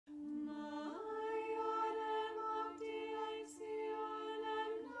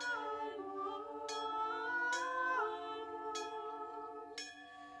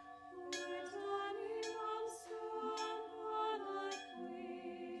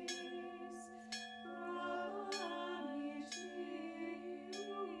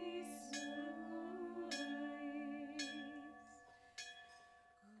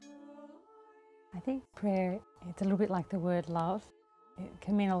prayer, it's a little bit like the word love. It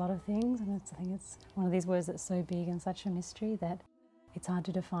can mean a lot of things, and I think it's one of these words that's so big and such a mystery that it's hard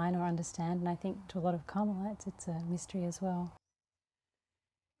to define or understand, and I think to a lot of Carmelites it's a mystery as well.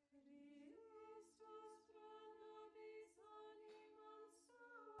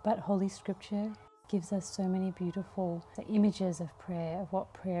 But Holy Scripture gives us so many beautiful images of prayer, of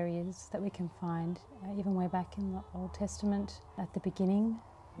what prayer is, that we can find even way back in the Old Testament at the beginning,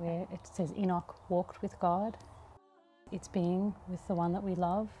 where it says Enoch walked with God. It's being with the one that we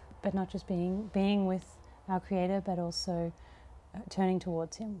love, but not just being with our Creator, but also turning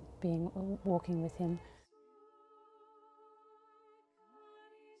towards Him, walking with Him.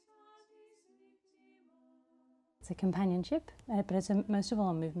 It's a companionship, but it's most of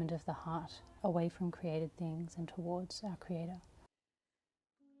all a movement of the heart away from created things and towards our Creator.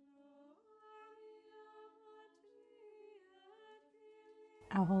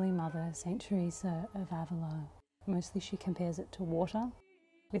 Our Holy Mother, Saint Teresa of Avila, mostly she compares it to water.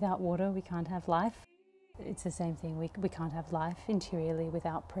 Without water we can't have life. It's the same thing, we can't have life interiorly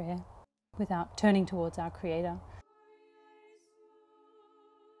without prayer, without turning towards our Creator.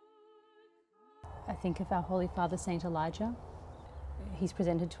 I think of our Holy Father, Saint Elijah. He's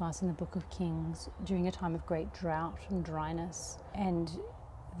presented to us in the Book of Kings during a time of great drought and dryness, and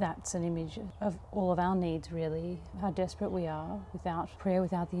that's an image of all of our needs, really, how desperate we are without prayer,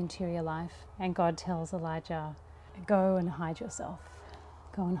 without the interior life. And God tells Elijah, go and hide yourself.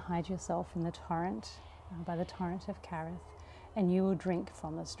 Go and hide yourself in the torrent, by the torrent of Kerith, and you will drink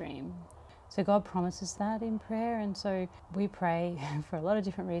from the stream. So God promises that in prayer, and so we pray for a lot of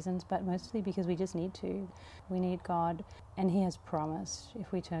different reasons, but mostly because we just need to. We need God, and He has promised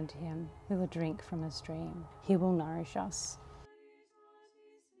if we turn to Him, we will drink from a stream. He will nourish us.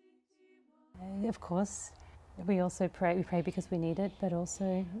 Of course, we also pray. We pray because we need it, but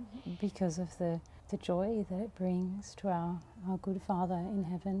also because of the joy that it brings to our good Father in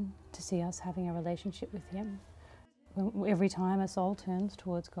heaven to see us having a relationship with Him. Every time a soul turns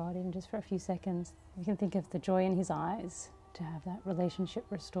towards God, even just for a few seconds, we can think of the joy in His eyes to have that relationship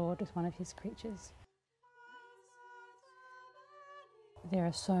restored with one of His creatures. There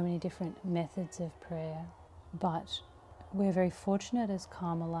are so many different methods of prayer, but we're very fortunate as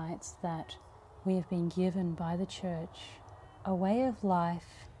Carmelites that we have been given by the Church a way of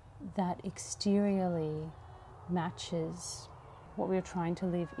life that exteriorly matches what we're trying to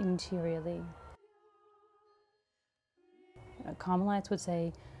live interiorly. Carmelites would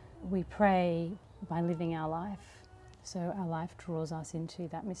say we pray by living our life. So our life draws us into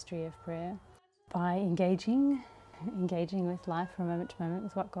that mystery of prayer. By engaging with life from moment to moment,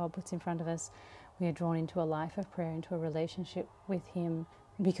 with what God puts in front of us, we are drawn into a life of prayer, into a relationship with Him.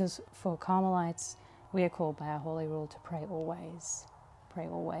 Because for Carmelites, we are called by our holy rule to pray always. Pray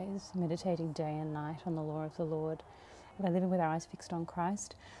always, meditating day and night on the law of the Lord. By living with our eyes fixed on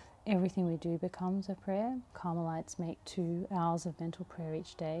Christ, everything we do becomes a prayer. Carmelites make 2 hours of mental prayer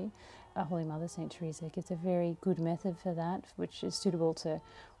each day. Our Holy Mother, Saint Teresa, gives a very good method for that, which is suitable to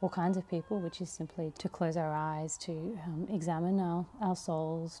all kinds of people, which is simply to close our eyes, to examine our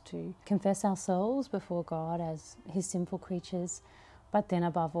souls, to confess ourselves before God as His sinful creatures. But then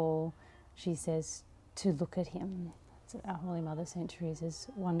above all, she says, to look at Him. It's our Holy Mother, Saint Teresa's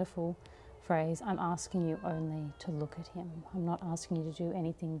wonderful phrase, I'm asking you only to look at Him. I'm not asking you to do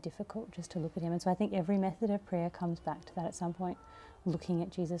anything difficult, just to look at Him. And so I think every method of prayer comes back to that at some point, looking at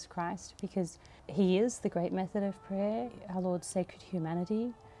Jesus Christ, because He is the great method of prayer. Our Lord's sacred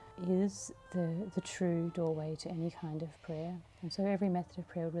humanity is the true doorway to any kind of prayer. And so every method of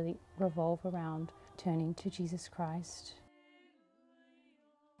prayer would really revolve around turning to Jesus Christ.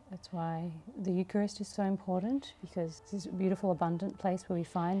 That's why the Eucharist is so important, because it's this beautiful, abundant place where we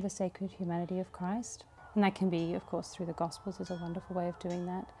find the sacred humanity of Christ. And that can be, of course, through the Gospels is a wonderful way of doing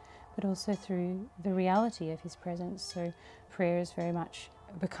that, but also through the reality of His presence. So prayer is very much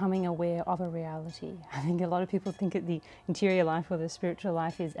becoming aware of a reality. I think a lot of people think that the interior life or the spiritual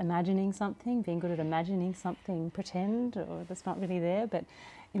life is imagining something, being good at imagining something, pretend, or that's not really there. But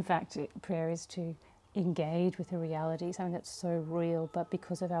in fact, prayer is to engage with a reality, something that's so real, but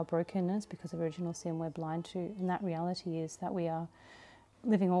because of our brokenness, because of original sin, we're blind to. And that reality is that we are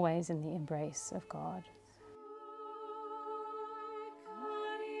living always in the embrace of God.